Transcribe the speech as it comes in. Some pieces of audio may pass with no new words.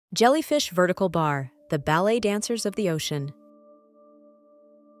Jellyfish vertical bar, the ballet dancers of the ocean.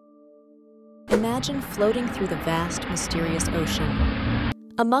 Imagine floating through the vast, mysterious ocean.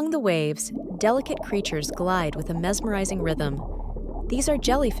 Among the waves, delicate creatures glide with a mesmerizing rhythm. These are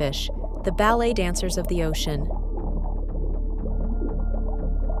jellyfish, the ballet dancers of the ocean.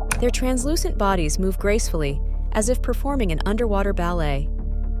 Their translucent bodies move gracefully, as if performing an underwater ballet.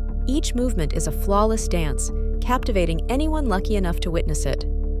 Each movement is a flawless dance, captivating anyone lucky enough to witness it.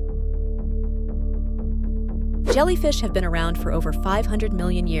 Jellyfish have been around for over 500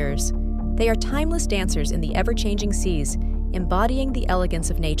 million years. They are timeless dancers in the ever-changing seas, embodying the elegance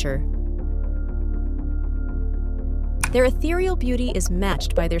of nature. Their ethereal beauty is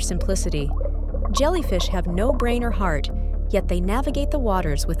matched by their simplicity. Jellyfish have no brain or heart, yet they navigate the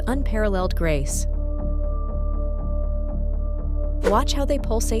waters with unparalleled grace. Watch how they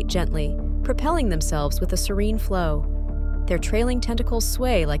pulsate gently, propelling themselves with a serene flow. Their trailing tentacles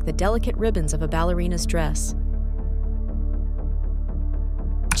sway like the delicate ribbons of a ballerina's dress.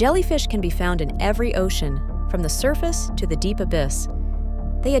 Jellyfish can be found in every ocean, from the surface to the deep abyss.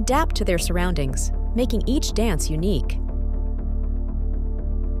 They adapt to their surroundings, making each dance unique.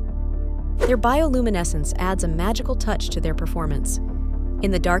 Their bioluminescence adds a magical touch to their performance.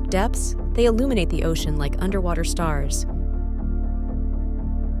 In the dark depths, they illuminate the ocean like underwater stars.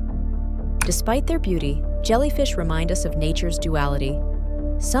 Despite their beauty, jellyfish remind us of nature's duality.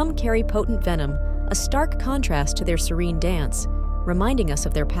 Some carry potent venom, a stark contrast to their serene dance, reminding us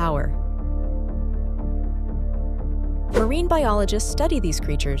of their power. Marine biologists study these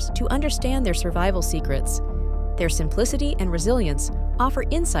creatures to understand their survival secrets. Their simplicity and resilience offer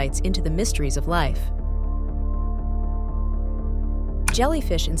insights into the mysteries of life.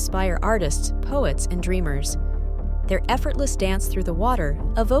 Jellyfish inspire artists, poets, and dreamers. Their effortless dance through the water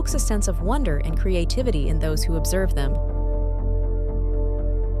evokes a sense of wonder and creativity in those who observe them.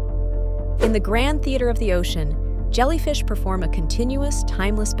 In the grand theater of the ocean, jellyfish perform a continuous,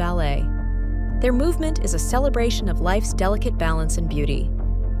 timeless ballet. Their movement is a celebration of life's delicate balance and beauty.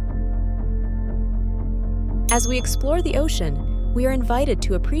 As we explore the ocean, we are invited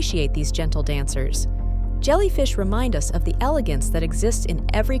to appreciate these gentle dancers. Jellyfish remind us of the elegance that exists in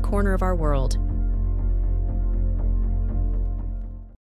every corner of our world.